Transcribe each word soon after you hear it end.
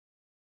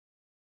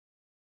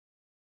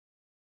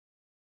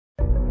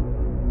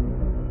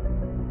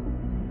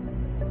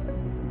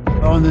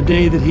On the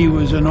day that he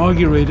was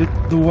inaugurated,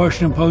 the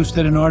Washington Post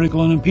had an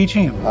article on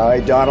impeaching him. I,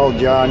 Donald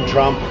John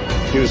Trump,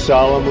 do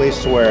solemnly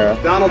swear.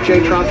 Donald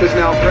J. Trump is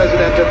now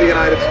President of the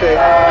United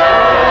States.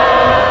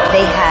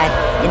 They had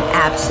an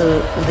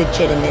absolute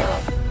legitimate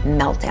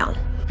meltdown.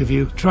 If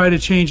you try to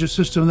change a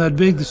system that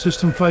big, the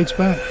system fights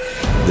back.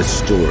 The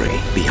story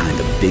behind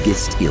the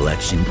biggest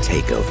election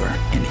takeover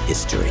in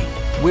history.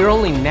 We're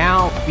only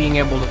now being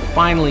able to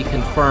finally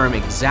confirm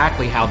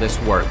exactly how this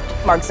worked.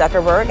 Mark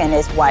Zuckerberg and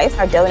his wife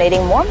are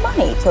donating more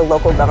money to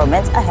local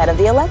governments ahead of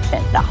the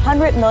election.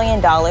 $100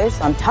 million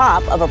on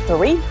top of a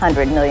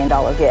 $300 million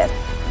gift.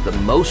 The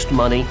most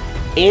money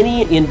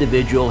any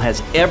individual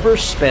has ever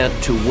spent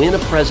to win a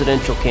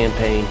presidential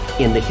campaign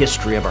in the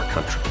history of our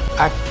country.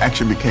 I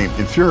actually became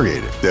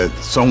infuriated that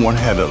someone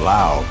had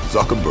allowed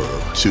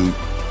Zuckerberg to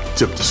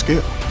tip the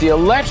scale. The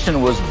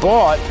election was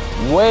bought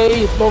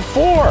way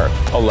before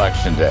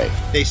Election Day.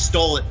 They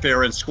stole it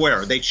fair and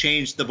square. They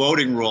changed the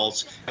voting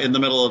rules in the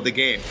middle of the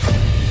game.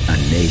 A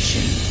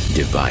nation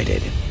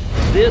divided.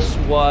 This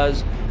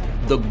was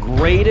the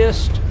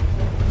greatest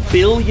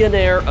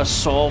billionaire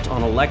assault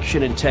on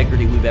election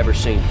integrity we've ever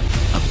seen.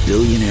 A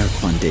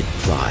billionaire-funded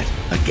plot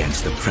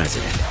against the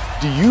president.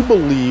 Do you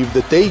believe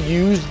that they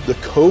used the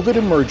COVID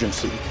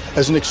emergency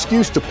as an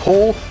excuse to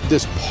pull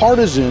this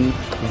partisan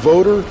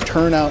voter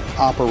turnout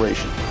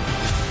operation?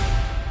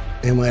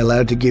 Am I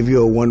allowed to give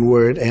you a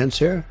one-word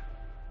answer?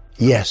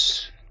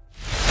 Yes.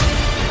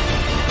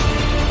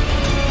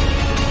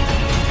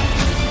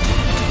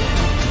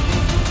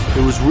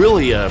 It was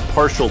really a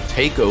partial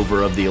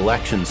takeover of the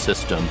election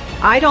system.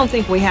 I don't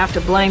think we have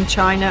to blame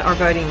China or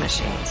voting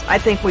machines. I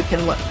think we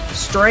can look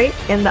straight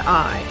in the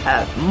eye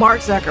of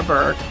Mark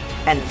Zuckerberg,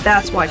 and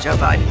that's why Joe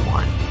Biden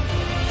won.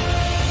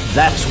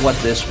 That's what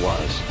this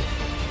was.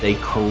 A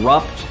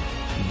corrupt,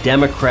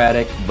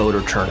 Democratic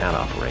voter turnout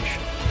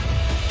operation.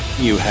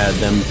 You had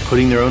them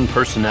putting their own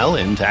personnel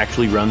in to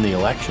actually run the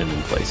election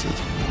in places.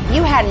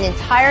 You had an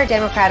entire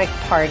Democratic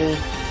Party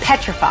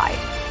petrified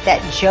that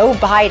Joe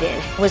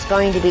Biden was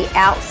going to be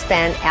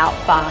outspent,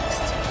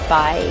 outfoxed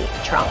by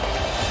Trump.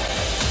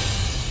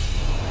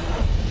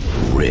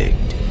 Rigged.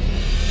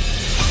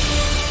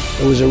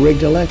 It was a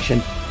rigged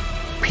election.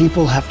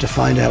 People have to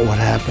find out what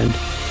happened.